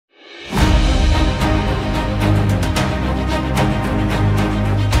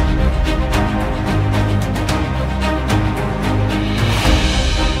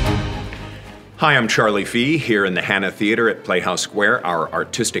Hi, I'm Charlie Fee here in the Hanna Theatre at Playhouse Square, our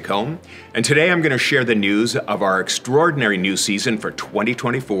artistic home. And today I'm going to share the news of our extraordinary new season for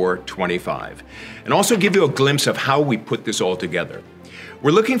 2024-25, and also give you a glimpse of how we put this all together.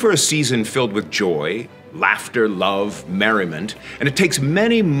 We're looking for a season filled with joy, laughter, love, merriment, and it takes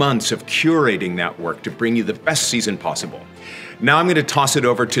many months of curating that work to bring you the best season possible. Now I'm going to toss it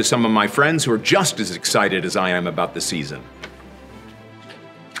over to some of my friends who are just as excited as I am about the season.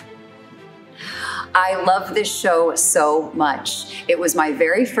 I love this show so much. It was my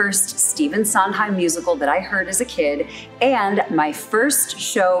very first Stephen Sondheim musical that I heard as a kid, and my first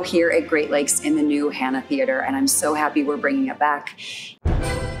show here at Great Lakes in the new Hanna Theatre, and I'm so happy we're bringing it back.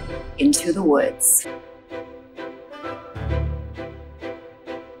 Into the Woods.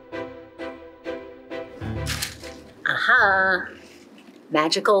 Aha!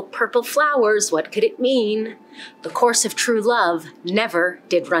 Magical purple flowers, what could it mean? The course of true love never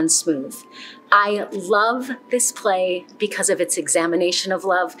did run smooth. I love this play because of its examination of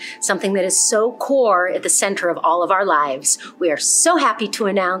love, something that is so core at the center of all of our lives. We are so happy to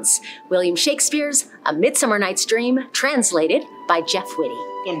announce William Shakespeare's A Midsummer Night's Dream, translated by Jeff Whitty,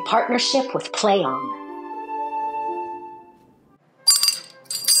 in partnership with Play On.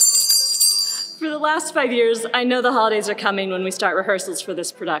 For the last 5 years, I know the holidays are coming when we start rehearsals for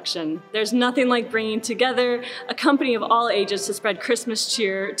this production. There's nothing like bringing together a company of all ages to spread Christmas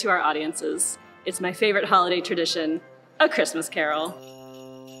cheer to our audiences. It's my favorite holiday tradition, A Christmas Carol.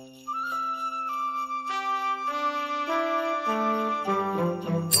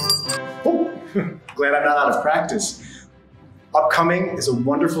 Glad I'm not out of practice. Upcoming is a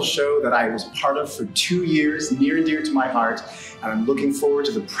wonderful show that I was part of for 2 years, near and dear to my heart, and I'm looking forward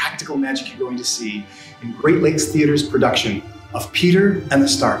to the practical magic you're going to see in Great Lakes Theatre's production of Peter and the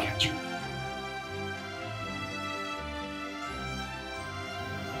Starcatcher.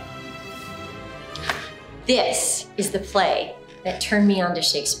 This is the play that turned me on to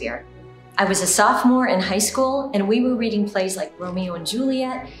Shakespeare. I was a sophomore in high school, and we were reading plays like Romeo and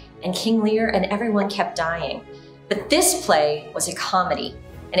Juliet and King Lear, and everyone kept dying. But this play was a comedy,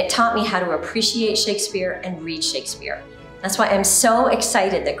 and it taught me how to appreciate Shakespeare and read Shakespeare. That's why I'm so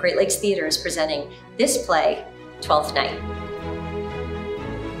excited that Great Lakes Theatre is presenting this play, Twelfth Night.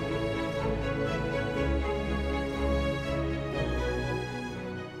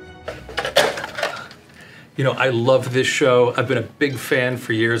 You know, I love this show. I've been a big fan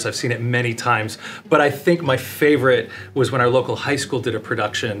for years. I've seen it many times, but I think my favorite was when our local high school did a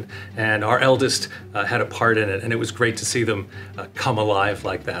production and our eldest had a part in it, and it was great to see them come alive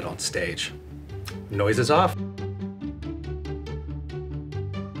like that on stage. Noise is off.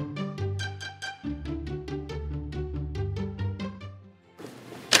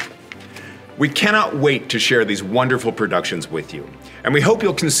 We cannot wait to share these wonderful productions with you. And we hope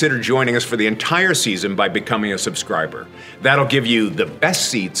you'll consider joining us for the entire season by becoming a subscriber. That'll give you the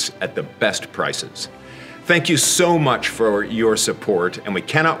best seats at the best prices. Thank you so much for your support, and we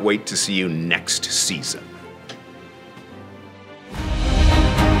cannot wait to see you next season.